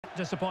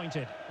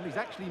disappointed. Well, he's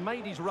actually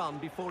made his run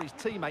before his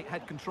teammate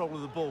had control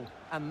of the ball,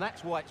 and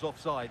that's why it's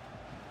offside.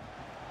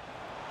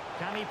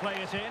 Can he play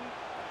it in?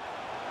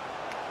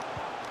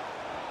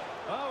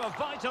 Oh, a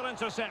vital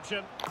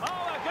interception. Oh,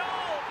 a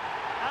goal!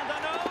 And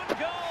an own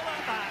goal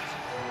at that.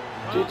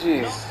 Well,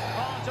 GG's. not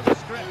part of the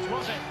script,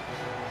 was it?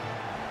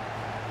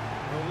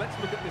 Well, let's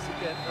look at this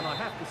again, and I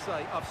have to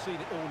say, I've seen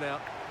it all now.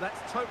 That's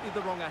totally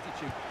the wrong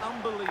attitude.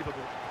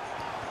 Unbelievable.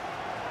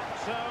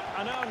 So,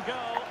 an own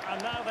goal,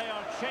 and now they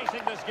are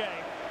chasing this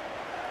game.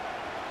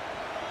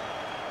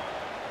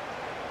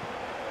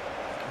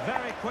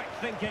 Very quick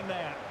thinking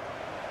there.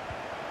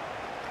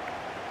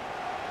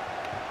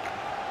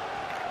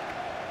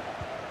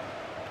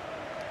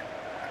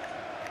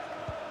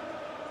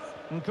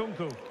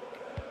 Nkunku.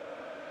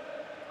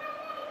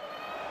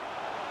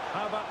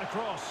 How about the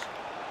cross?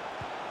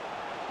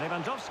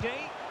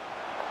 Lewandowski.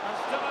 And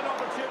still an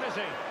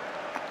opportunity.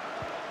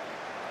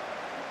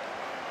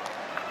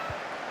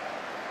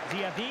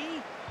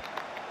 Diaby.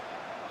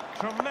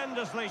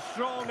 Tremendously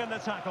strong in the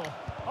tackle.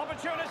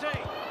 Opportunity.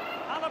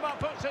 Alaba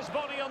puts his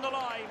body on the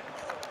line.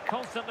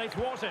 Constantly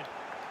thwarted.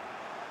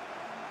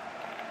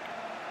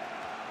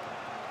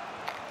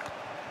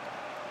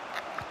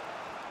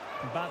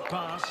 Bad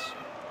pass.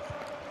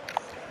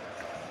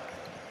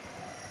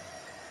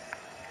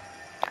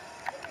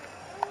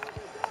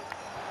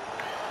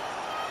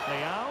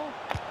 Leao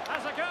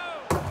has a go,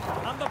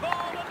 and the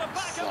ball in the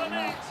back of the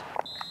net.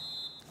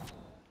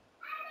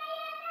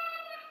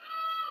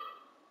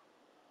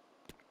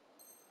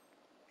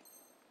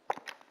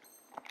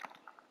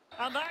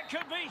 And that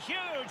could be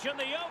huge in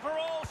the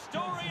overall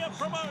story of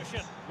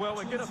promotion. Well,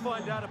 we're going to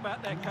find out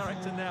about their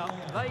character now.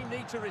 They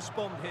need to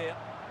respond here.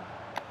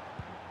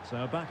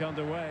 So back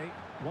underway,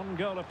 1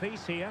 goal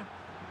apiece here.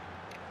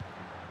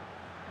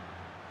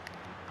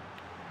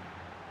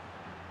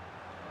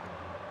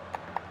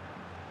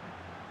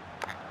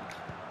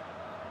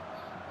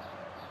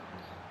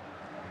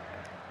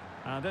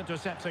 And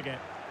intercepting it.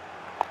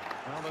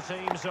 Well, the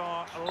teams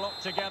are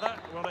locked together.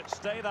 Will it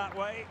stay that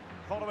way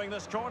following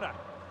this corner?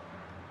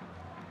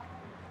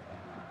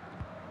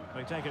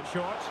 They take it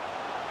short.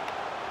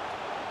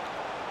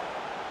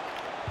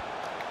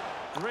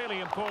 Really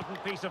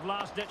important piece of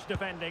last-ditch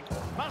defending.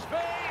 Must be!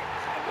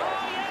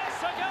 Oh,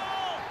 yes, a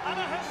goal! And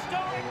a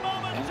historic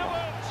moment to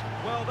boot!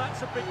 Well,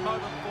 that's a big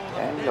moment for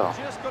them.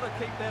 They've just got to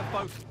keep their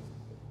focus.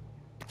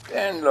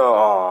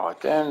 Tenlo.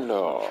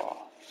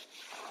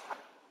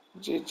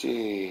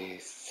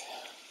 GG's.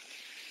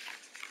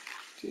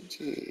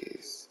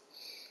 GG's.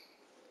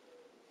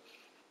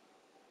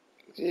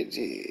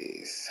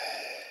 GG's.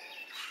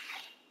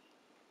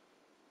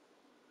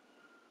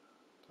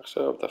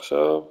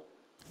 תחשוב.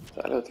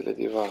 תעלה אותי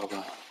לדיב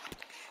 4.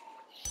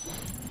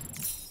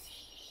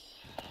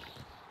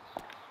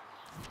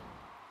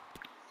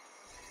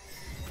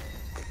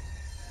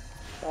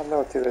 תעלה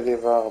אותי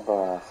לדיב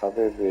 4,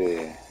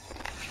 חביבי.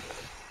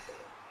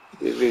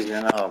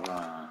 דיוויזיון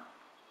 4.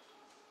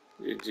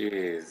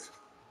 GG's.